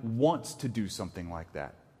even wants to do something like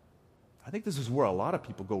that. I think this is where a lot of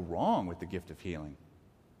people go wrong with the gift of healing.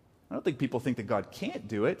 I don't think people think that God can't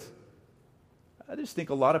do it. I just think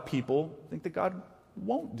a lot of people think that God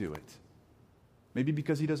won't do it. Maybe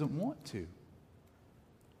because He doesn't want to.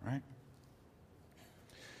 Right?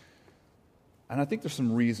 And I think there's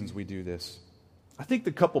some reasons we do this. I think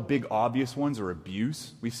the couple big obvious ones are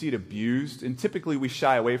abuse. We see it abused, and typically we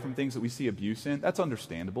shy away from things that we see abuse in. That's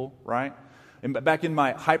understandable, right? And back in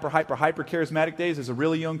my hyper charismatic days as a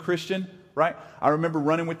really young Christian, right? I remember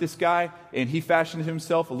running with this guy, and he fashioned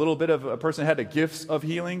himself a little bit of a person that had the gifts of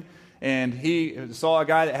healing. And he saw a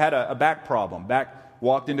guy that had a back problem.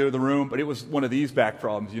 Walked into the room, but it was one of these back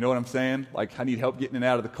problems. You know what I'm saying? Like, I need help getting in and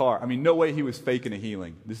out of the car. I mean, no way he was faking a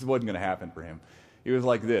healing. This wasn't going to happen for him. He was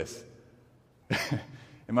like this.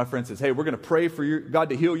 And my friend says, hey, we're going to pray for God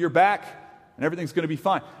to heal your back, and everything's going to be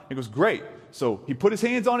fine. He goes, great. So he put his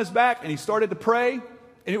hands on his back, and he started to pray, and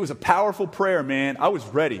it was a powerful prayer, man. I was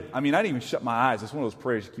ready. I mean, I didn't even shut my eyes. It's one of those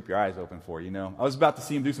prayers you keep your eyes open for, you know. I was about to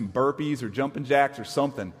see him do some burpees or jumping jacks or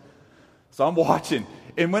something. So I'm watching,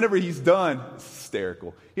 and whenever he's done, it's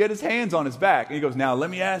hysterical. He had his hands on his back, and he goes, now let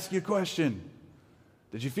me ask you a question.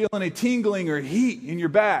 Did you feel any tingling or heat in your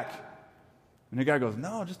back? And the guy goes,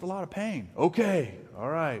 no, just a lot of pain. Okay, all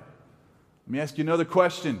right. Let me ask you another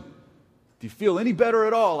question. Do you feel any better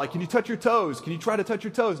at all? Like, can you touch your toes? Can you try to touch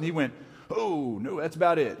your toes? And he went, oh, no, that's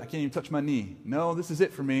about it. I can't even touch my knee. No, this is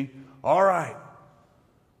it for me. All right.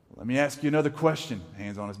 Let me ask you another question.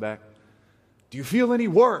 Hands on his back. Do you feel any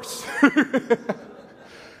worse?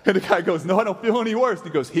 And the guy goes, no, I don't feel any worse. And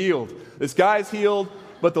he goes, healed. This guy's healed,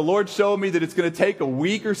 but the Lord showed me that it's going to take a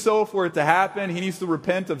week or so for it to happen. He needs to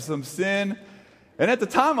repent of some sin. And at the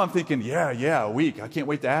time, I'm thinking, yeah, a week. I can't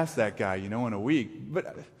wait to ask that guy, in a week.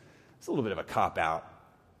 But it's a little bit of a cop-out.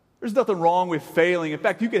 There's nothing wrong with failing. In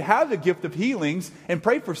fact, you could have the gift of healings and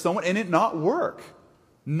pray for someone and it not work.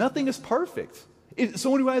 Nothing is perfect.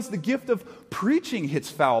 Someone who has the gift of preaching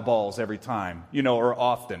hits foul balls every time, or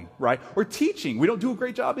often, right? Or teaching. We don't do a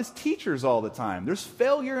great job as teachers all the time. There's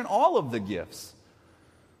failure in all of the gifts.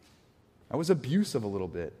 I was abusive a little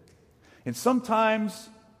bit. And sometimes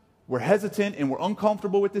we're hesitant and we're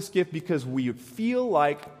uncomfortable with this gift because we feel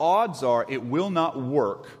like odds are it will not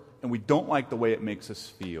work and we don't like the way it makes us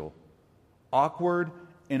feel. Awkward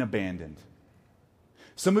and abandoned.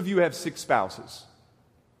 Some of you have sick spouses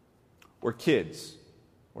or kids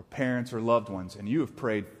or parents or loved ones, and you have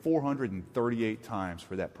prayed 438 times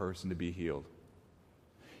for that person to be healed.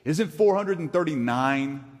 Isn't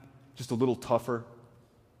 439 just a little tougher?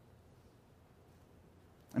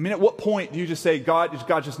 I mean, at what point do you just say,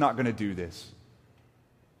 God's just not going to do this?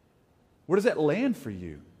 Where does that land for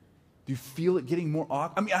you? Do you feel it getting more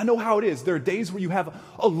awkward? I mean, I know how it is. There are days where you have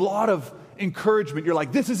a lot of encouragement. You're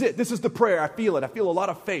like, this is it. This is the prayer. I feel it. I feel a lot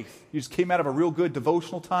of faith. You just came out of a real good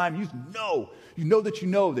devotional time. You know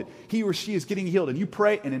that he or she is getting healed. And you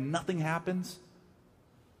pray and then nothing happens.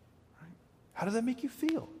 Right? How does that make you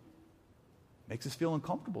feel? Makes us feel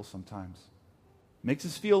uncomfortable sometimes. Makes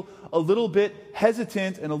us feel a little bit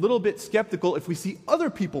hesitant and a little bit skeptical if we see other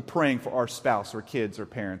people praying for our spouse or kids or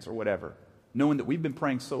parents or whatever, knowing that we've been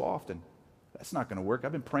praying so often. That's not going to work.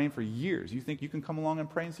 I've been praying for years. You think you can come along and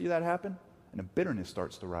pray and see that happen? And a bitterness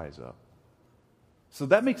starts to rise up. So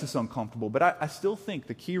that makes us uncomfortable. But I still think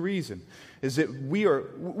the key reason is that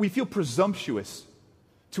we feel presumptuous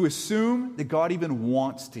to assume that God even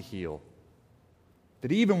wants to heal.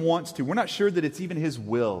 That He even wants to. We're not sure that it's even His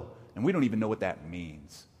will. And we don't even know what that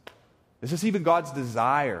means. Is this even God's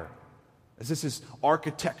desire? Is this His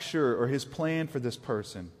architecture or His plan for this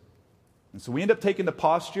person? And so we end up taking the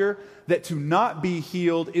posture that to not be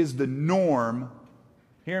healed is the norm.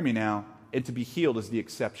 Hear me now. And to be healed is the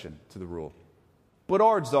exception to the rule. But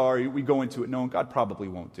odds are we go into it knowing God probably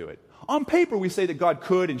won't do it. On paper, we say that God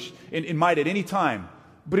could and might at any time.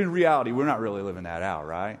 But in reality, we're not really living that out,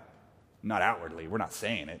 right? Not outwardly. We're not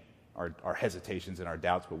saying it. Our hesitations and our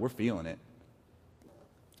doubts, but we're feeling it.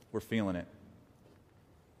 We're feeling it.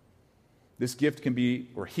 This gift can be,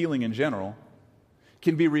 or healing in general,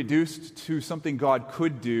 can be reduced to something God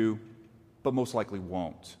could do, but most likely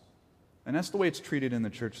won't. And that's the way it's treated in the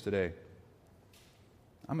church today.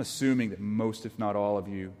 I'm assuming that most, if not all of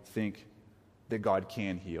you, think that God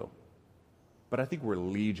can heal. But I think we're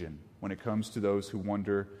legion when it comes to those who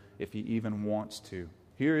wonder if He even wants to.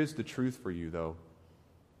 Here is the truth for you, though.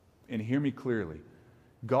 And hear me clearly.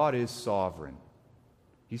 God is sovereign.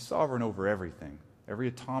 He's sovereign over everything, every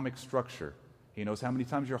atomic structure. He knows how many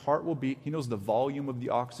times your heart will beat. He knows the volume of the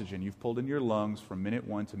oxygen you've pulled in your lungs from minute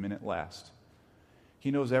one to minute last.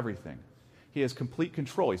 He knows everything. He has complete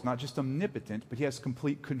control. He's not just omnipotent, but He has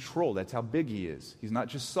complete control. That's how big He is. He's not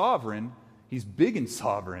just sovereign. He's big and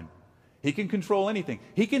sovereign. He can control anything.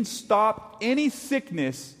 He can stop any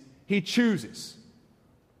sickness He chooses.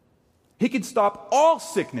 He can stop all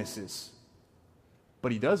sicknesses,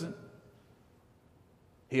 but He doesn't.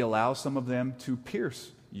 He allows some of them to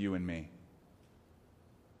pierce you and me.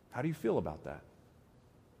 How do you feel about that?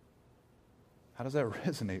 How does that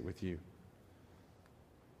resonate with you?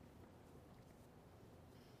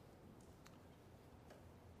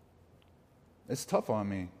 It's tough on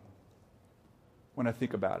me when I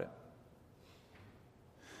think about it.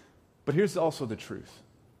 But here's also the truth.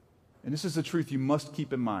 And this is the truth you must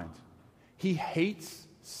keep in mind. He hates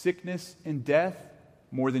sickness and death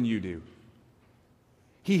more than you do.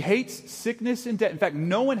 He hates sickness and death. In fact,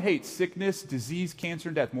 no one hates sickness, disease, cancer,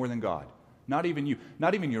 and death more than God. Not even you.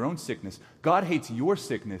 Not even your own sickness. God hates your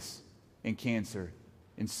sickness and cancer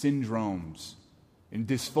and syndromes and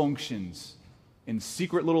dysfunctions and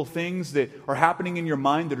secret little things that are happening in your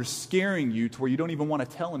mind that are scaring you to where you don't even want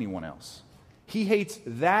to tell anyone else. He hates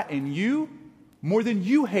that in you more than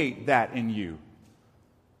you hate that in you.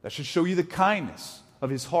 That should show you the kindness of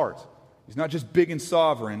His heart. He's not just big and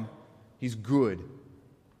sovereign, He's good.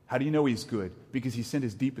 How do you know He's good? Because He sent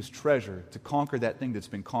His deepest treasure to conquer that thing that's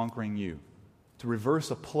been conquering you, to reverse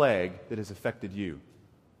a plague that has affected you.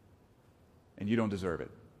 and you don't deserve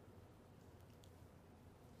it.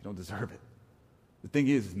 You don't deserve it. The thing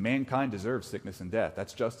is, mankind deserves sickness and death.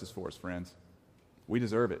 That's justice for us, friends. We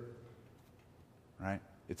deserve it, right?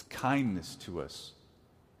 It's kindness to us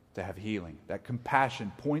to have healing. That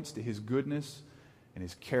compassion points to his goodness and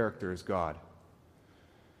his character as God.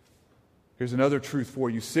 Here's another truth for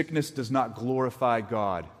you. Sickness does not glorify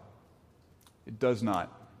God. It does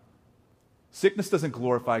not. Sickness doesn't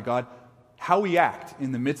glorify God. How we act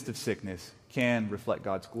in the midst of sickness can reflect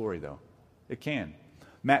God's glory, though. It can.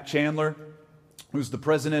 Matt Chandler, who's the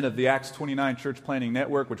president of the Acts 29 Church Planting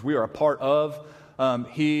Network, which we are a part of,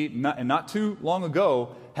 he, not too long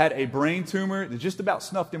ago, had a brain tumor that just about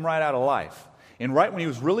snuffed him right out of life. And right when he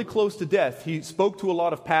was really close to death, he spoke to a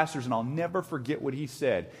lot of pastors, and I'll never forget what he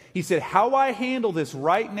said. He said, "How I handle this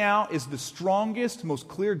right now is the strongest, most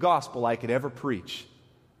clear gospel I could ever preach."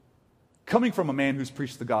 Coming from a man who's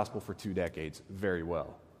preached the gospel for 2 decades very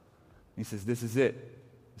well. He says, this is it.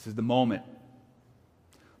 This is the moment.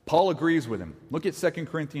 Paul agrees with him. Look at 2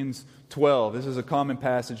 Corinthians 12. This is a common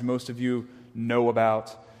passage most of you know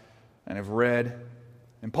about and have read.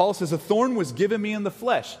 And Paul says, "A thorn was given me in the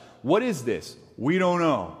flesh." What is this? We don't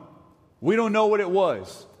know. We don't know what it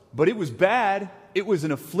was. But it was bad. It was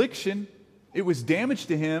an affliction. It was damage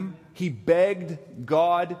to him. He begged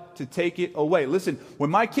God to take it away. Listen, when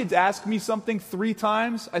my kids ask me something 3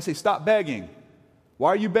 times, I say, "Stop begging." Why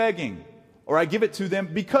are you begging? Or I give it to them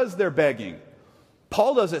because they're begging.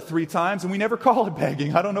 Paul does it 3 times, and we never call it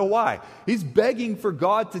begging. I don't know why. He's begging for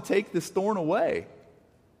God to take this thorn away.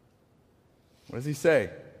 What does he say?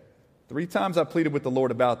 3 times I pleaded with the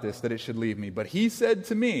Lord about this, that it should leave me. But he said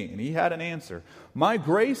to me, and he had an answer, "My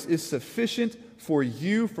grace is sufficient for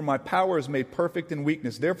you, for my power is made perfect in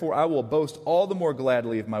weakness. Therefore I will boast all the more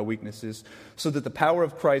gladly of my weaknesses, so that the power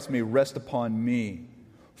of Christ may rest upon me.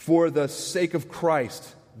 For the sake of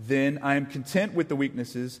Christ, then, I am content with the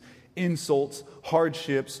weaknesses, insults,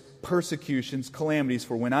 hardships, persecutions, calamities.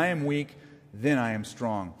 For when I am weak, then I am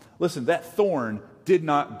strong." Listen, that thorn did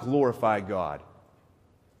not glorify God.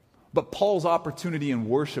 But Paul's opportunity in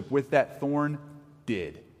worship with that thorn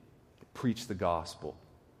did. Preach the gospel.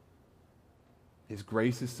 His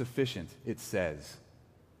grace is sufficient, it says.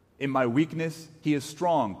 In my weakness, he is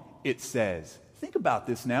strong, it says. Think about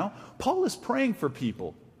this now. Paul is praying for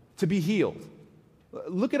people to be healed.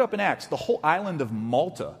 Look it up in Acts. The whole island of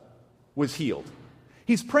Malta was healed.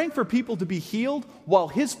 He's praying for people to be healed while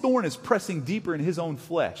his thorn is pressing deeper in his own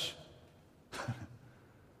flesh.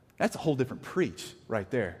 That's a whole different preach right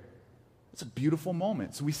there. It's a beautiful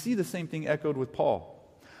moment. So we see the same thing echoed with Paul.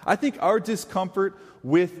 I think our discomfort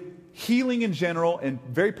with healing in general, and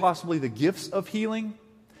very possibly the gifts of healing,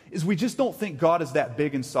 is we just don't think God is that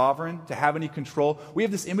big and sovereign to have any control. We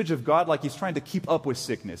have this image of God like he's trying to keep up with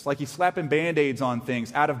sickness, like he's slapping Band-Aids on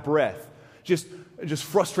things, out of breath, just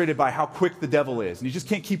frustrated by how quick the devil is, and he just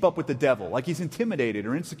can't keep up with the devil, like he's intimidated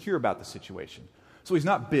or insecure about the situation. So he's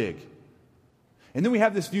not big. And then we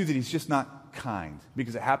have this view that he's just not kind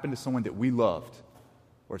because it happened to someone that we loved,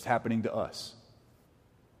 or it's happening to us,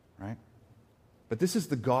 right? But this is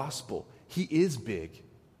the gospel. He is big.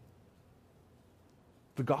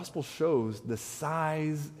 The gospel shows the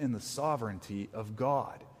size and the sovereignty of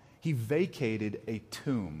God. He vacated a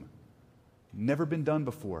tomb. Never been done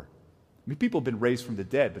before. I mean, people have been raised from the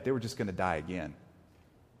dead, but they were just going to die again.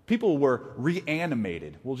 People were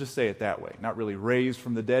reanimated. We'll just say it that way. Not really raised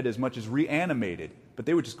from the dead as much as reanimated, but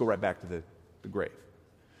they would just go right back to the grave.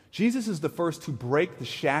 Jesus is the first to break the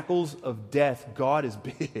shackles of death. God is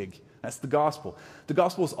big. That's the gospel. The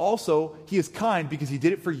gospel is also, he is kind because he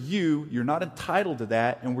did it for you. You're not entitled to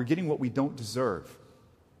that, and we're getting what we don't deserve.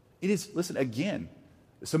 It is, listen, again,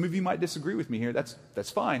 some of you might disagree with me here. That's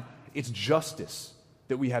fine. It's justice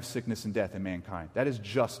that we have sickness and death in mankind. That is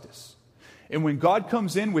justice. And when God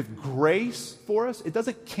comes in with grace for us, it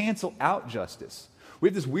doesn't cancel out justice. We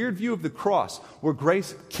have this weird view of the cross where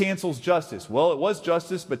grace cancels justice. Well, it was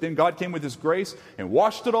justice, but then God came with his grace and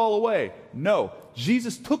washed it all away. No,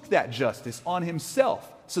 Jesus took that justice on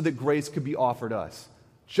himself so that grace could be offered us.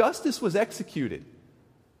 Justice was executed,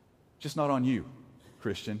 just not on you,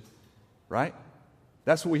 Christian, right?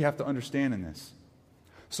 That's what we have to understand in this.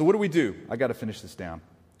 So what do we do? I got to finish this down.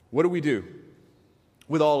 What do we do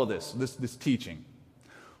with all of this teaching?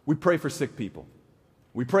 We pray for sick people.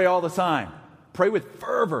 We pray all the time. Pray with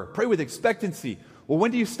fervor. Pray with expectancy. Well,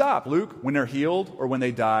 when do you stop, Luke? When they're healed, or when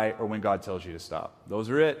they die, or when God tells you to stop? Those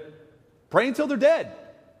are it. Pray until they're dead.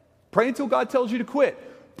 Pray until God tells you to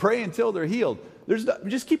quit. Pray until they're healed.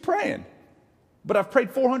 Just keep praying. But I've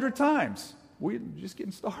prayed 400 times. We're just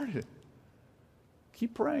getting started.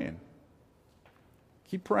 Keep praying.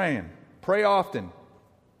 Keep praying. Pray often.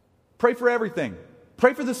 Pray for everything.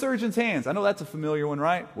 Pray for the surgeon's hands. I know that's a familiar one,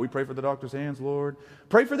 right? We pray for the doctor's hands, Lord.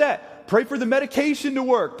 Pray for that. Pray for the medication to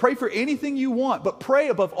work. Pray for anything you want. But pray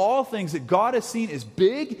above all things that God is seen as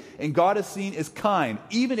big and God is seen as kind,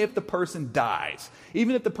 even if the person dies.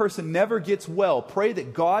 Even if the person never gets well, pray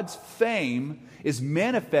that God's fame is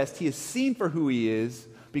manifest. He is seen for who he is,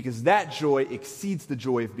 because that joy exceeds the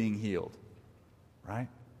joy of being healed. Right?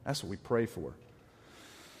 That's what we pray for.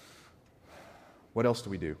 What else do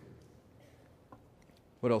we do?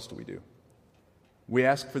 What else do we do? We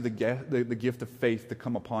ask for the gift of faith to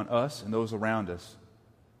come upon us and those around us,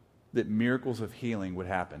 that miracles of healing would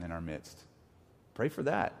happen in our midst. Pray for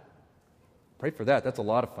that. Pray for that. That's a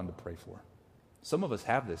lot of fun to pray for. Some of us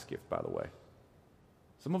have this gift, by the way.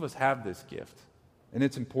 Some of us have this gift, and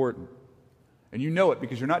it's important. And you know it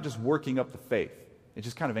because you're not just working up the faith. It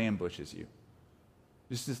just kind of ambushes you.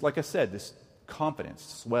 Just like I said, this confidence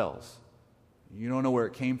swells. You don't know where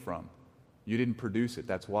it came from. You didn't produce it.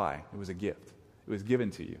 That's why. It was a gift. It was given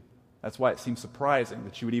to you. That's why it seems surprising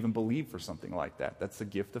that you would even believe for something like that. That's the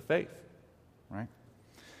gift of faith, right?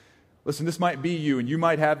 Listen, this might be you, and you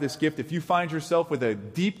might have this gift if you find yourself with a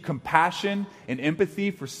deep compassion and empathy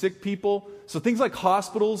for sick people. So things like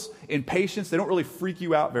hospitals and patients, they don't really freak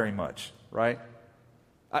you out very much, right?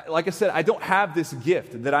 Like I said, I don't have this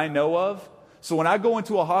gift that I know of. So when I go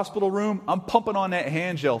into a hospital room, I'm pumping on that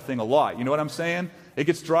hand gel thing a lot. You know what I'm saying? It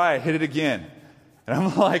gets dry, I hit it again. And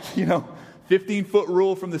I'm like, 15-foot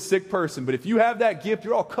rule from the sick person. But if you have that gift,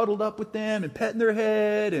 you're all cuddled up with them and petting their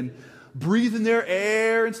head and breathing their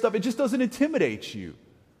air and stuff. It just doesn't intimidate you.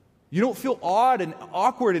 You don't feel odd and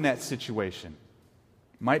awkward in that situation.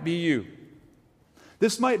 Might be you.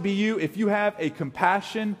 This might be you if you have a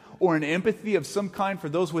compassion or an empathy of some kind for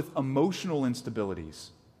those with emotional instabilities.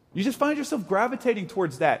 You just find yourself gravitating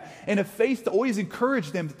towards that, and a faith to always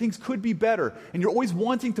encourage them that things could be better, and you're always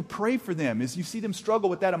wanting to pray for them as you see them struggle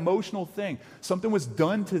with that emotional thing. Something was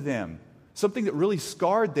done to them, something that really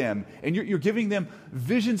scarred them, and you're giving them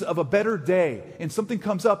visions of a better day, and something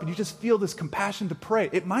comes up, and you just feel this compassion to pray.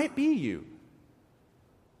 It might be you,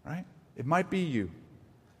 right? It might be you.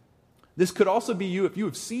 This could also be you if you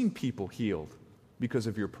have seen people healed because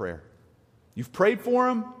of your prayer. You've prayed for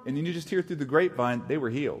them, and then you just hear through the grapevine, they were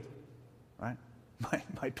healed. Right?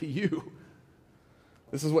 Might be you.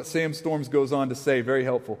 This is what Sam Storms goes on to say, very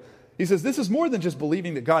helpful. He says, this is more than just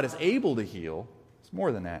believing that God is able to heal. It's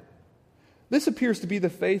more than that. This appears to be the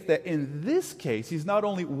faith that in this case, he's not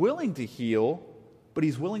only willing to heal, but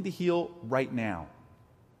he's willing to heal right now.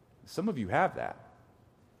 Some of you have that.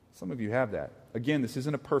 Some of you have that. Again, this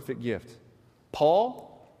isn't a perfect gift. Paul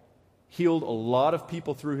healed a lot of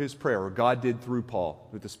people through his prayer, or God did through Paul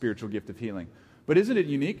with the spiritual gift of healing. But isn't it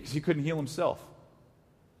unique? Because he couldn't heal himself,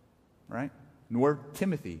 right? Nor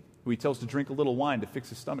Timothy, who he tells to drink a little wine to fix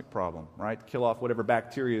his stomach problem, right? To kill off whatever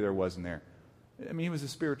bacteria there was in there. I mean, he was a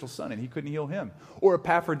spiritual son, and he couldn't heal him. Or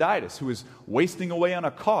Epaphroditus, who was wasting away on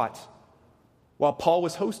a cot while Paul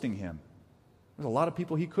was hosting him. There's a lot of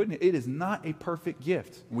people he couldn't. It is not a perfect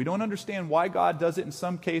gift. We don't understand why God does it in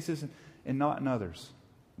some cases and not in others.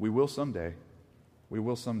 We will someday. We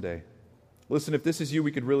will someday. Listen, if this is you,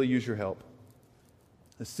 we could really use your help.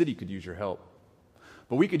 The city could use your help.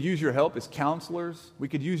 But we could use your help as counselors. We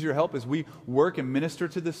could use your help as we work and minister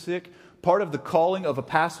to the sick. Part of the calling of a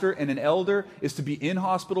pastor and an elder is to be in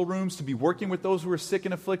hospital rooms, to be working with those who are sick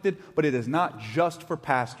and afflicted, but it is not just for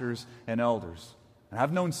pastors and elders. And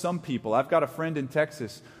I've known some people. I've got a friend in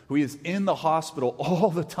Texas who is in the hospital all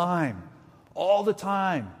the time. All the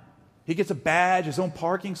time. He gets a badge, his own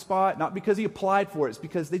parking spot, not because he applied for it. It's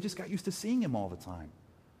because they just got used to seeing him all the time.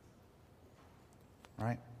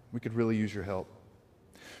 Right? We could really use your help.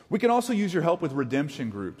 We can also use your help with redemption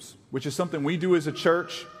groups, which is something we do as a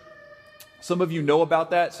church. Some of you know about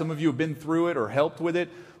that. Some of you have been through it or helped with it.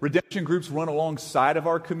 Redemption groups run alongside of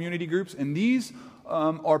our community groups, and these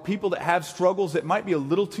are people that have struggles that might be a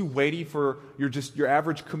little too weighty for your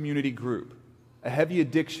average community group. A heavy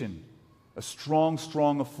addiction, a strong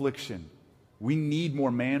affliction. We need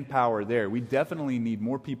more manpower there. We definitely need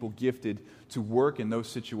more people gifted to work in those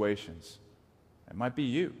situations. It might be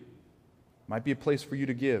you. It might be a place for you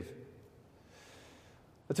to give.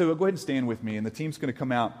 I'll tell you what, go ahead and stand with me, and the team's going to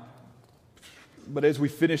come out. But as we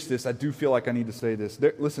finish this, I do feel like I need to say this.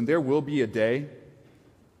 Listen, there will be a day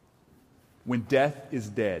when death is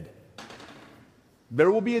dead. There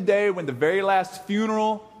will be a day when the very last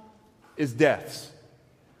funeral is death's.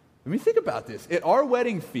 Let me think about this. At our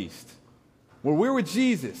wedding feast, where we're with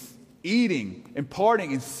Jesus, eating and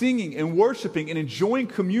partying and singing and worshiping and enjoying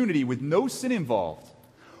community with no sin involved,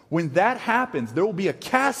 when that happens, there will be a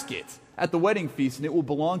casket at the wedding feast, and it will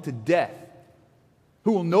belong to death.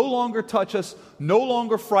 who will no longer touch us, no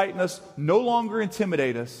longer frighten us, no longer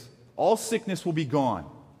intimidate us. All sickness will be gone.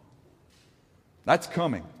 That's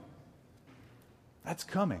coming. That's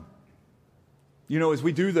coming. You know, as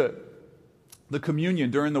we do the communion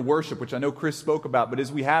during the worship, which I know Chris spoke about, but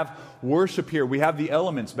as we have worship here, we have the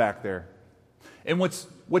elements back there. And what's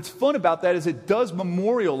fun about that is it does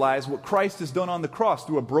memorialize what Christ has done on the cross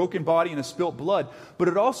through a broken body and a spilt blood, but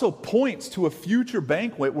it also points to a future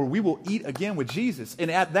banquet where we will eat again with Jesus. And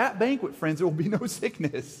at that banquet, friends, there will be no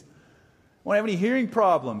sickness. We won't have any hearing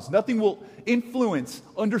problems. Nothing will influence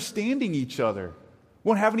understanding each other. We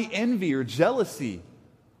won't have any envy or jealousy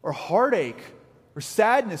or heartache or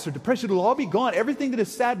sadness or depression. It will all be gone. Everything that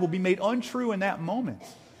is sad will be made untrue in that moment.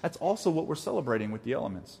 That's also what we're celebrating with the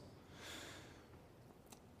elements.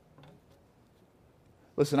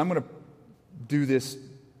 Listen, I'm going to do this.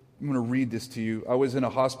 I'm going to read this to you. I was in a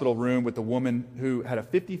hospital room with a woman who had a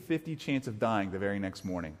 50-50 chance of dying the very next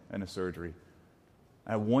morning in a surgery.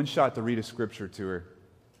 I had one shot to read a scripture to her.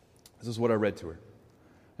 This is what I read to her.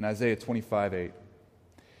 In Isaiah 25:8.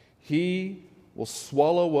 He will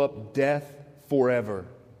swallow up death forever,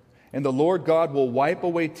 and the Lord God will wipe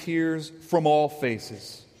away tears from all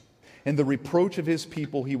faces. And the reproach of his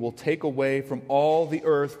people he will take away from all the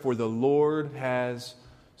earth, for the Lord has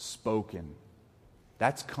spoken.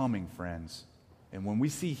 That's coming, friends. And when we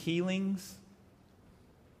see healings,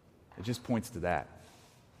 it just points to that.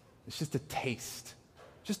 It's just a taste.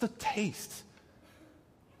 Just a taste.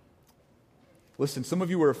 Listen, some of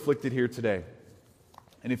you are afflicted here today.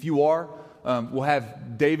 And if you are, we'll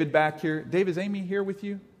have David back here. Dave, is Amy here with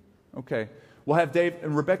you? Okay. We'll have Dave.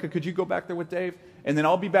 And Rebecca, could you go back there with Dave? And then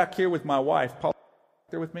I'll be back here with my wife. Paul,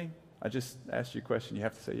 there with me? I just asked you a question. You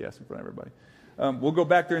have to say yes in front of everybody. We'll go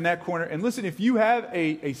back there in that corner. And listen, if you have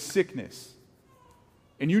a sickness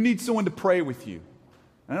and you need someone to pray with you,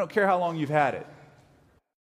 and I don't care how long you've had it,